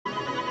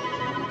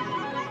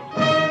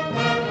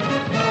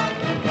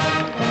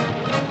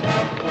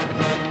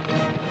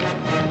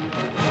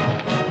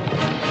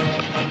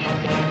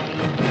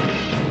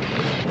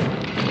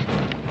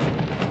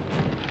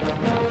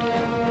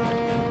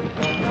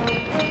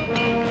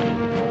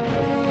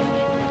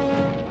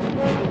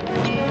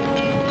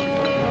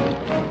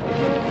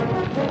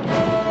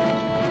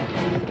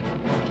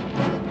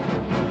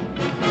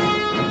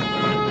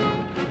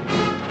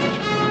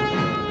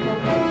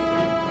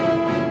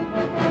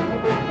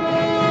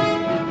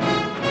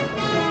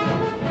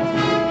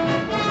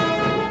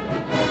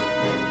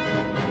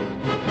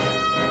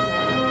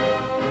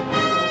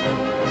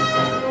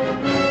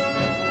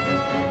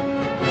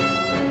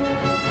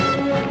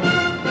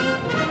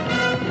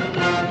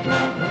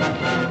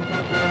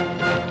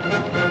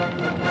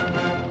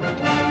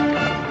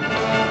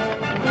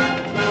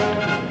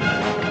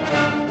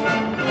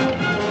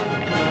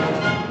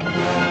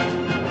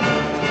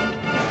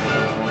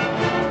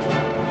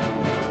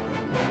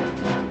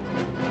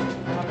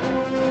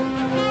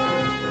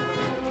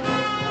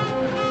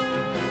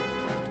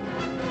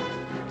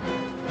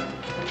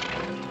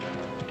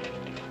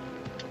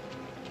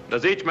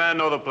Does each man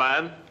know the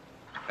plan?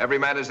 Every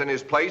man is in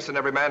his place, and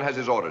every man has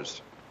his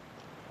orders.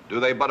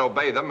 Do they but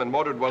obey them, and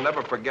Mordred will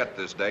never forget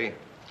this day.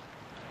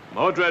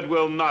 Mordred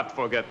will not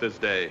forget this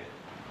day.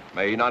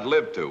 May he not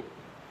live to.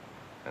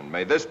 And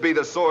may this be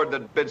the sword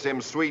that bids him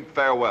sweet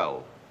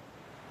farewell.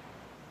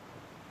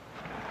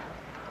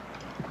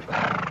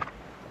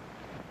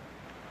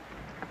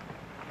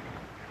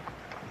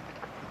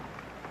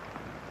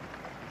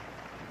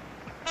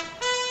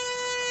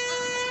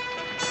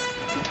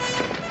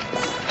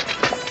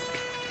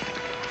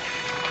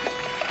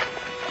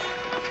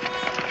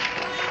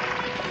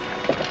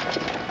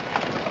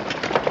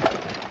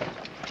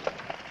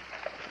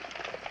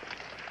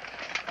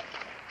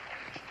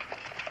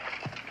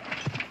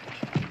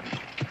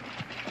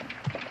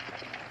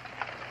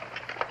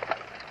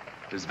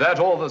 Is that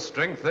all the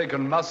strength they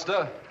can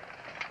muster?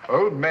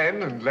 Old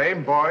men and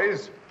lame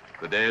boys.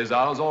 The day is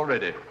ours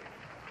already.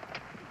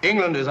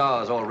 England is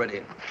ours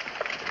already.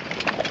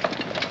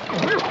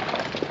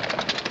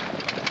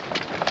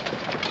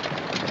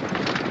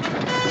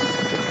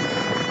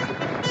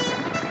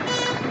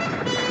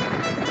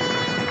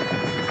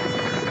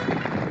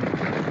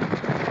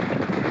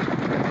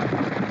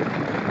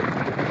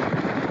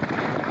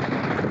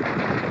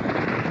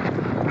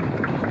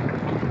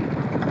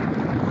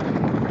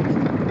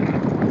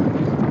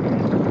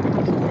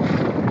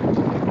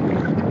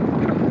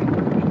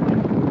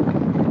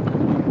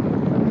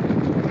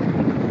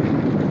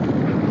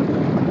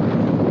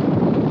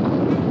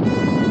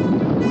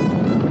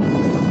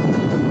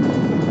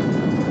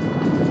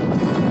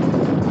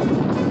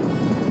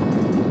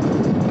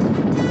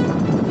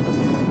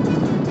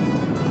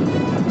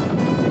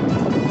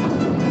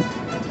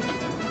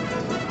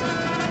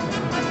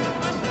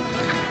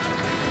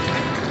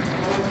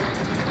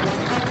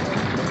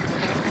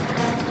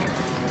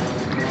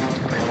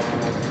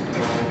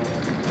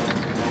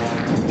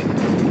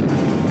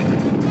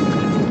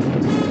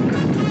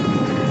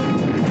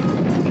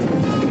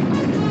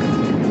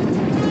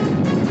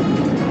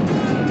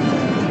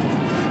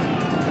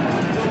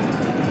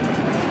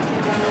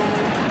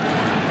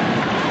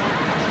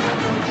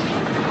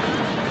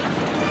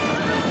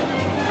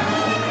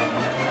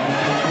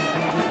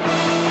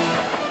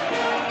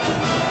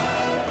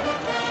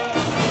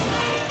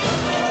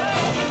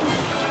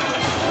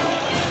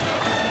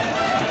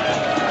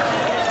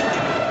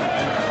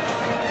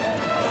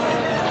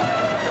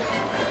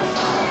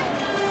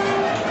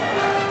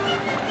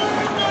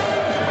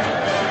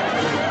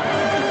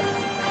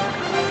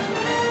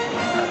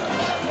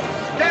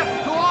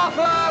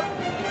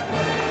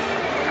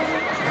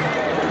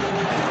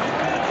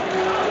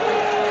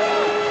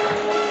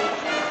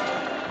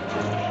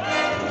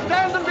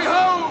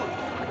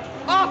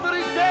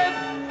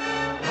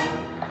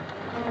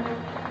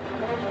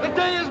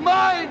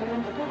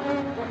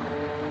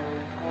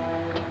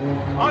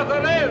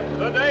 Arthur lives!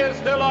 The day is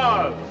still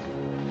ours!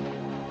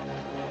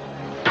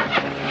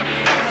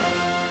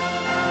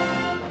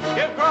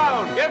 Give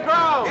ground! Give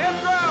ground!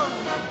 Give ground!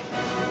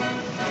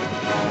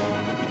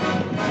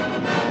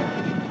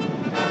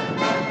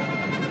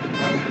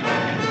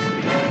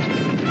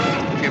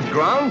 Give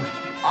ground?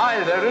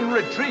 Aye, they're in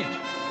retreat.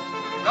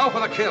 Go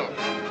for the kill.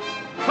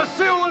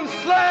 Pursue and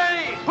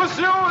slay!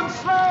 Pursue and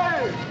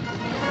slay!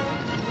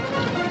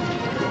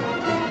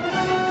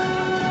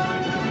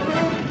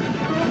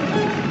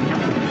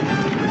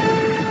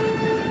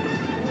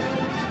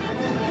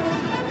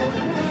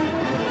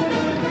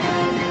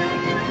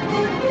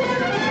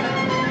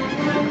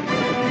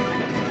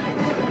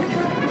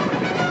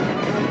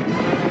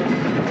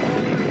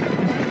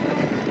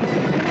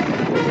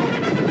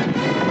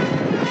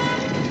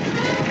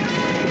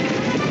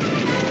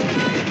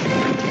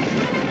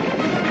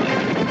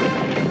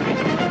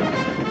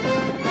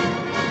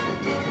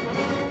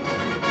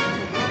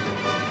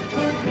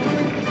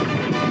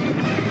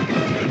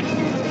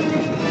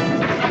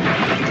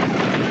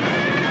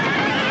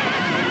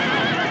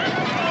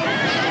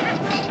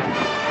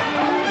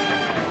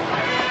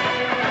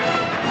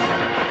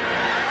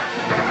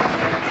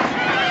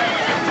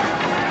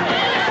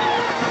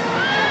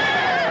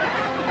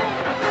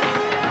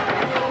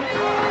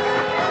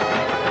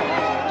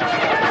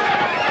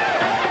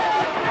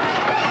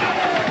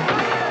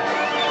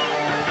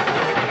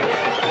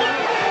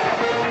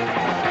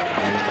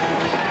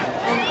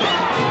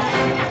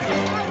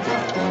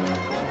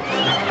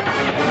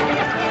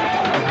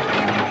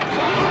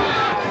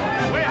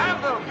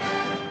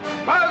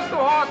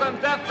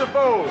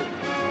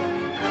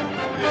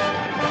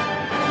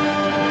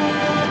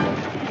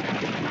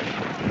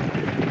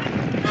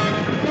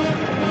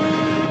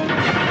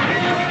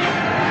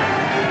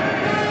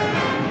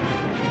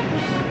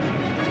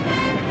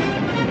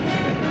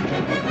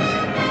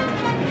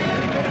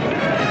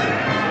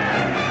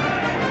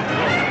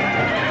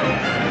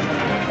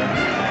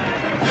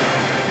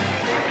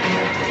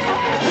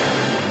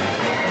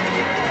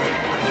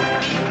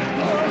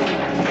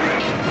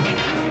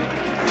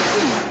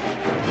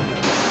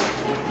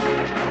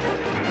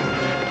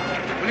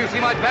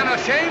 My banner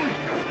shamed?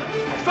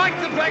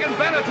 Strike the dragon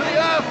banner to the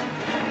earth!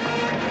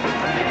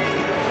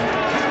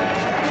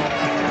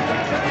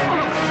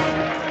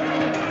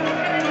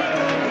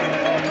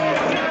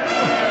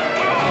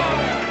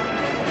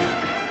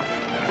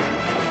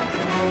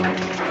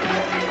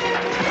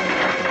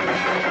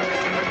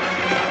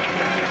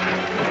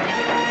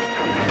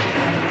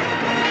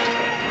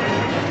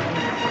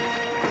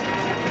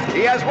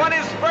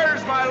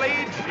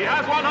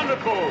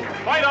 Wonderful!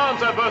 Fight on,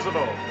 Sir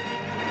Percival!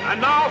 And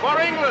now for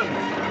England!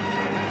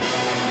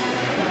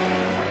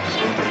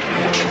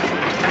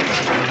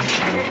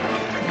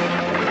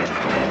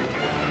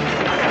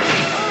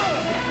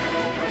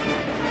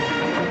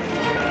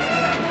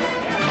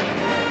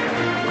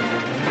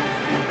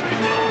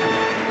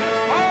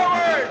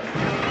 Forward!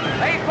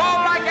 They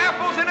fall like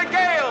apples in a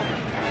gale!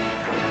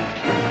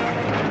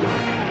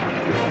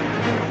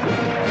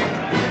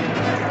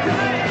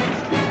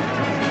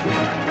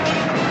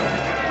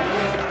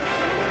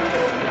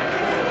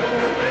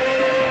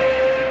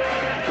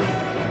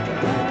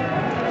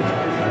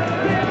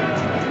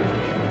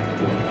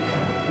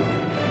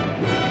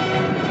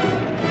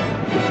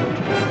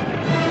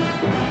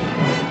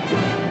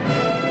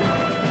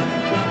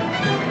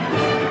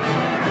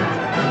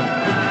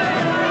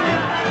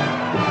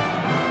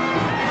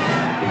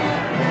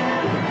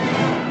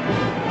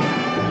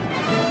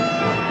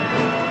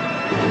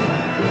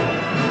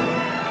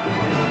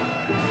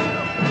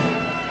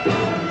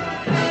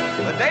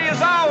 The day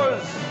is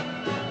ours!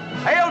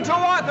 Hail to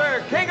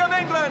Arthur, King of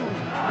England!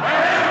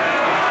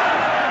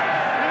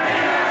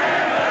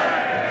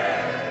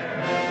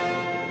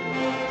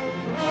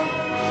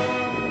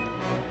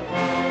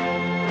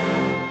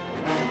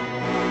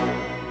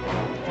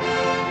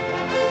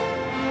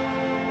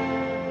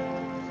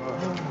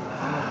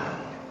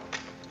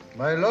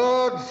 My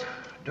lords,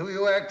 do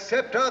you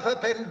accept Arthur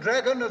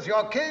Pendragon as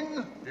your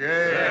king?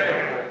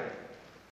 Yea.